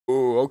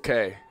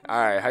Okay.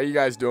 All right. How you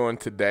guys doing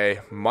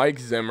today? Mike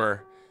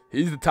Zimmer.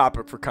 He's the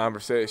topic for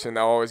conversation.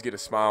 I always get a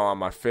smile on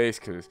my face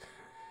because,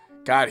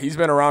 God, he's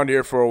been around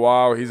here for a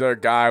while. He's our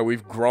guy.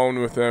 We've grown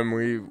with him.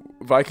 We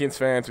Vikings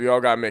fans, we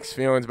all got mixed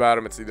feelings about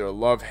him. It's either a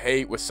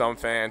love-hate with some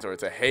fans, or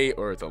it's a hate,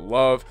 or it's a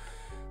love.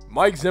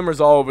 Mike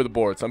Zimmer's all over the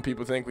board. Some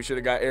people think we should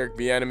have got Eric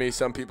Bieniemy.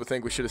 Some people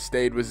think we should have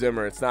stayed with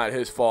Zimmer. It's not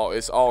his fault.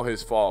 It's all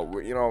his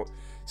fault. You know,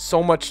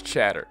 so much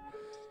chatter.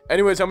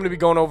 Anyways, I'm going to be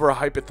going over a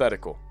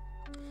hypothetical.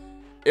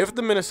 If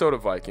the Minnesota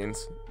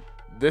Vikings,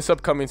 this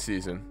upcoming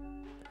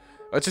season,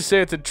 let's just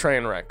say it's a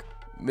train wreck.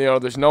 You know,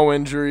 there's no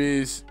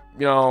injuries.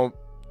 You know,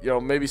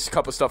 maybe a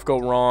couple stuff go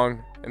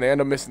wrong, and they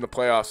end up missing the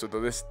playoffs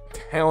with this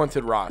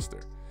talented roster.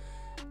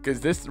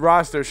 Because this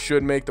roster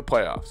should make the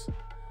playoffs.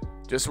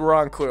 Just so we're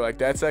on clear, like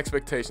that's the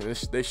expectation.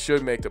 They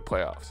should make the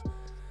playoffs.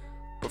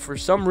 But for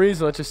some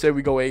reason, let's just say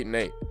we go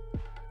 8-8,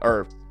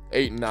 or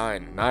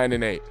 8-9,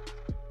 9-8.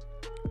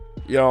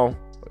 You know,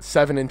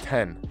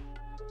 7-10.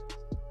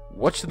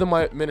 What should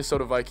the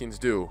Minnesota Vikings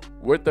do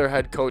with their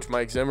head coach,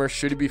 Mike Zimmer?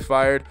 Should he be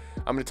fired?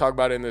 I'm going to talk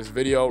about it in this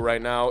video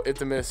right now. If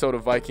the Minnesota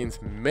Vikings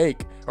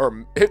miss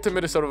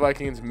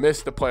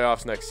the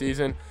playoffs next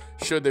season,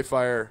 should they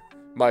fire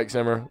Mike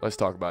Zimmer? Let's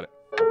talk about it.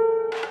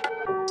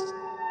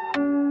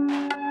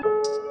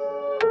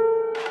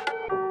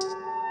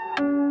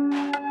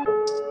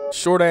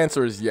 Short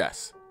answer is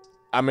yes.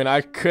 I mean,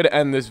 I could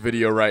end this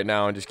video right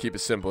now and just keep it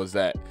simple as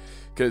that,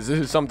 because this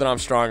is something I'm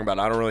strong about.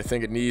 I don't really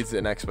think it needs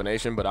an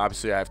explanation, but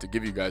obviously I have to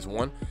give you guys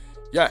one.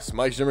 Yes,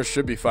 Mike Zimmer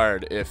should be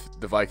fired if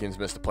the Vikings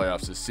miss the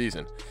playoffs this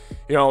season.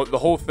 You know, the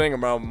whole thing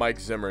about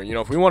Mike Zimmer, you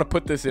know, if we want to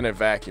put this in a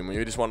vacuum,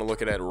 we just want to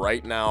look at it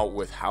right now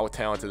with how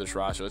talented this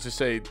roster. Let's just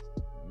say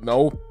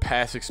no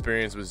past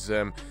experience with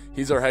Zim.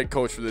 He's our head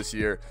coach for this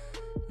year.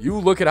 You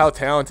look at how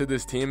talented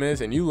this team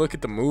is, and you look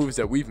at the moves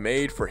that we've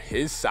made for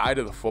his side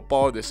of the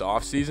football this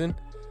offseason.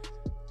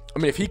 I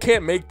mean, if he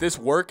can't make this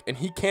work and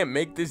he can't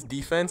make this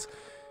defense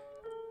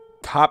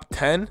top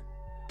 10,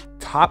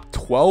 top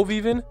 12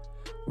 even,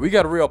 we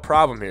got a real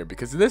problem here,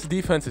 because if this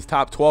defense is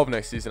top 12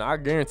 next season, I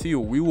guarantee you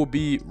we will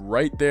be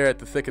right there at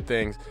the thick of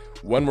things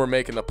when we're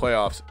making the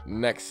playoffs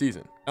next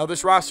season. Now,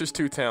 this roster's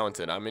too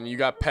talented. I mean, you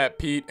got Pat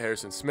Pete,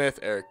 Harrison Smith,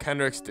 Eric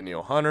Kendricks,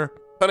 Danielle Hunter,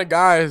 ton of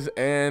guys,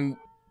 and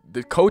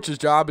the coach's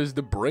job is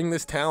to bring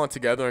this talent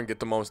together and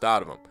get the most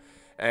out of them.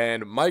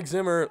 And Mike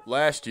Zimmer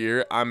last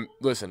year,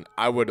 listen,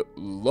 I would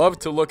love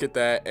to look at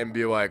that and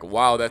be like,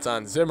 wow, that's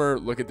on Zimmer.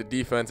 Look at the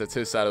defense. That's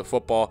his side of the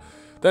football.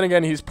 Then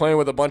again, he's playing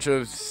with a bunch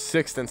of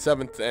 6th and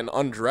 7th and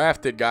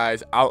undrafted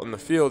guys out in the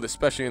field,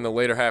 especially in the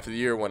later half of the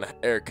year when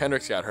Eric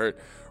Kendricks got hurt.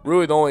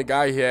 Really, the only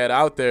guy he had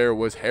out there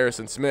was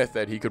Harrison Smith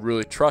that he could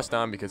really trust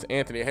on, because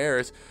Anthony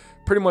Harris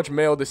pretty much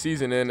mailed the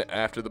season in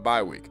after the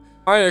bye week.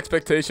 My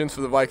expectations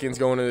for the Vikings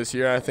going into this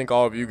year, I think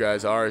all of you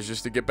guys are, is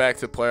just to get back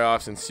to the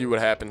playoffs and see what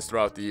happens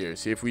throughout the year.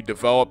 See if we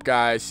develop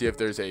guys, see if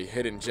there's a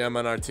hidden gem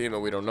on our team that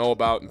we don't know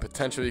about and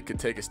potentially could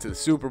take us to the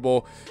Super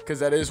Bowl, because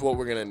that is what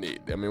we're going to need.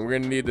 I mean, we're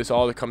going to need this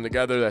all to come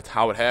together. That's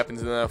how it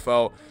happens in the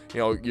NFL. You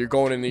know, you're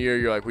going in the year,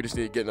 you're like, we just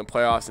need to get in the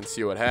playoffs and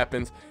see what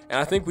happens. And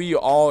I think we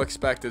all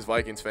expect as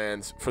Vikings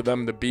fans for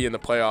them to be in the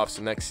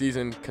playoffs next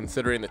season,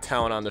 considering the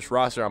talent on this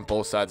roster on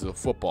both sides of the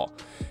football.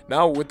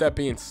 Now, with that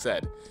being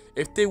said,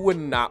 if they would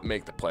not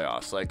make the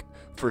playoffs, like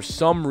for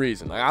some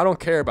reason, like I don't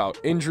care about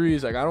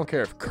injuries, like I don't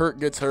care if Kurt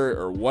gets hurt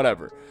or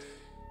whatever,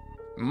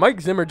 Mike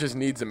Zimmer just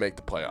needs to make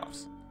the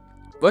playoffs.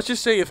 Let's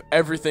just say if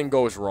everything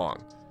goes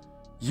wrong,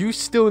 you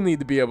still need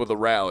to be able to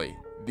rally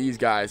these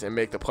guys and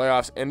make the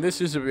playoffs, and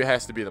this is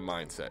has to be the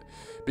mindset,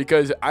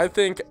 because I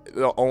think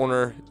the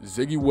owner,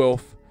 Ziggy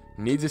Wilf,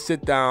 needs to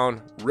sit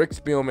down, Rick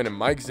Spielman and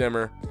Mike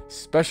Zimmer,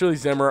 especially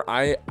Zimmer.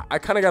 I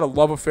kind of got a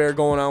love affair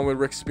going on with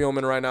Rick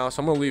Spielman right now,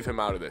 so I'm going to leave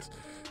him out of this.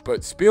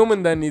 But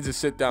Spielman then needs to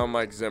sit down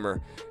Mike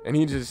Zimmer, and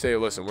he needs to say,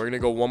 listen, we're going to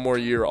go one more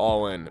year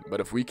all in,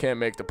 but if we can't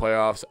make the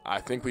playoffs,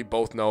 I think we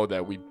both know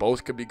that we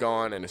both could be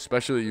gone, and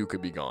especially you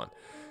could be gone.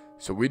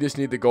 So we just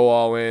need to go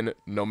all in,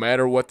 no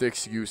matter what the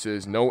excuse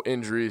is, no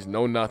injuries,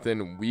 no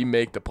nothing. We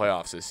make the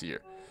playoffs this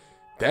year.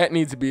 That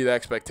needs to be the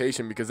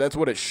expectation, because that's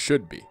what it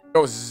should be.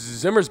 So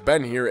Zimmer's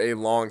been here a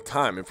long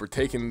time. If we're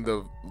taking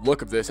the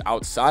look of this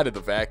outside of the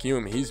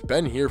vacuum, he's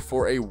been here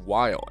for a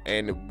while,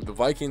 and the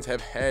Vikings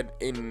have had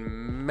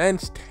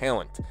immense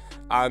talent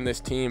on this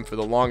team for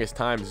the longest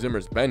time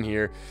Zimmer's been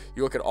here.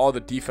 You look at all the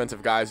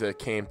defensive guys that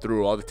came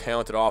through, all the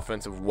talented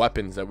offensive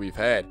weapons that we've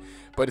had,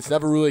 but it's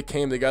never really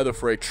came together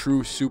for a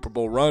true Super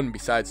Bowl run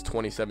besides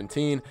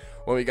 2017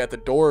 when we got the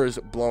doors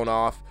blown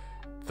off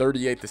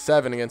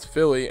 38-7 against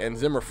Philly, and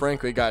Zimmer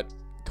frankly got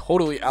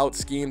totally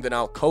out-schemed and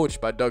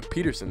out-coached by Doug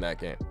Peterson that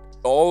game.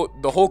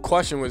 The whole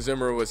question with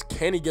Zimmer was,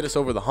 can he get us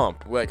over the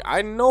hump? Like,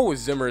 I know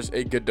Zimmer's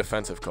a good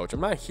defensive coach.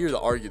 I'm not here to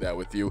argue that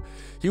with you.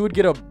 He would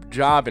get a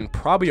job in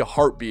probably a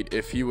heartbeat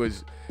if he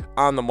was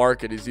on the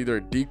market as either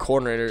a D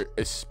coordinator,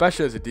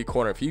 especially as a D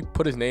corner. If he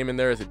put his name in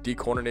there as a D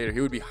coordinator,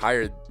 he would be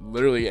hired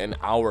literally an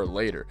hour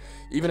later.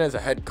 Even as a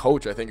head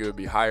coach, I think it would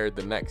be hired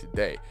the next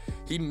day.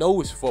 He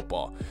knows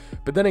football.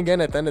 But then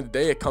again, at the end of the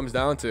day, it comes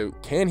down to,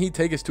 can he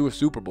take us to a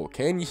Super Bowl?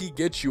 Can he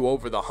get you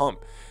over the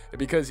hump?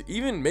 because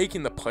even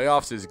making the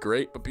playoffs is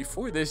great, but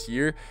before this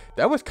year,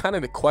 that was kind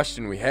of the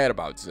question we had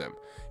about Zim.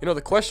 You know,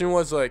 the question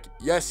was like,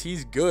 yes,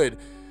 he's good,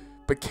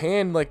 but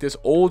can like this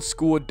old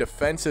school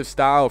defensive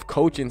style of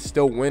coaching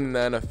still win in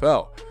the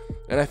NFL?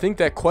 And I think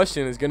that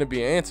question is going to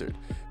be answered,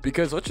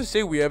 because let's just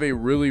say we have a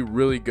really,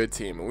 really good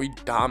team and we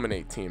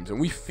dominate teams and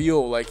we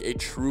feel like a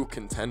true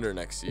contender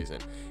next season.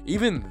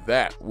 Even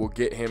that will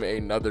get him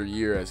another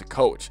year as a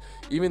coach.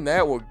 Even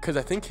that will, because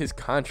I think his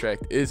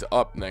contract is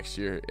up next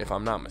year, if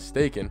I'm not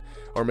mistaken,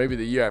 or maybe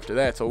the year after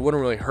that. So it wouldn't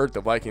really hurt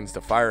the Vikings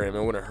to fire him.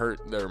 It wouldn't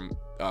hurt them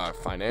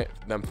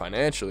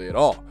financially at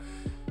all.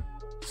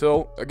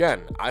 So,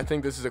 again, I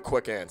think this is a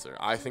quick answer.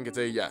 I think it's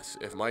a yes.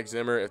 If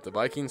the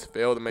Vikings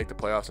fail to make the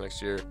playoffs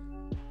next year,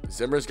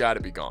 Zimmer's got to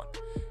be gone.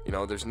 You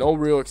know, there's no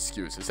real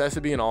excuse. This has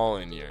to be an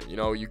all-in year. You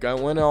know, you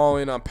went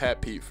all-in on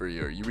Pat Pete for a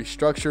year. You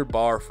restructured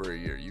Barr for a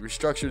year. You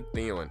restructured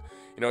Thielen.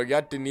 You know, you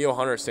got Danielle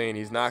Hunter saying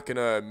he's not going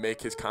to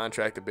make his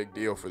contract a big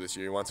deal for this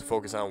year. He wants to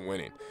focus on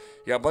winning.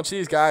 You got a bunch of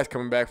these guys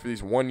coming back for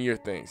these one-year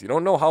things. You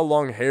don't know how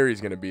long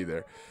Harry's going to be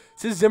there.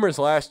 This is Zimmer's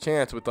last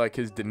chance with, like,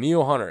 his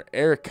Danielle Hunter,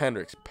 Eric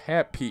Kendricks,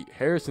 Pat Pete,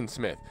 Harrison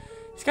Smith.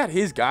 He's got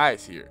his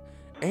guys here.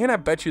 And I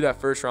bet you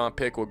that first-round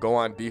pick will go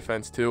on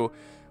defense, too.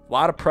 A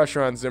lot of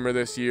pressure on Zimmer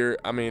this year.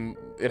 I mean,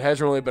 it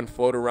hasn't really been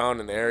floated around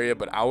in the area,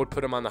 but I would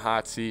put him on the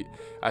hot seat.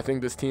 I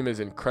think this team is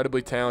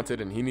incredibly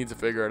talented, and he needs to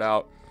figure it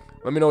out.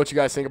 Let me know what you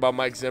guys think about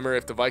Mike Zimmer.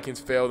 If the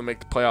Vikings fail to make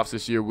the playoffs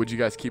this year, would you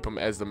guys keep him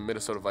as the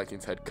Minnesota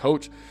Vikings head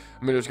coach?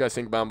 Let me know what you guys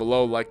think down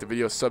below. Like the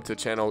video, sub to the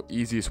channel.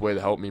 Easiest way to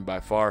help me by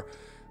far.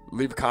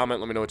 Leave a comment.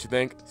 Let me know what you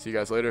think. See you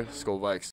guys later. Skol Vikes.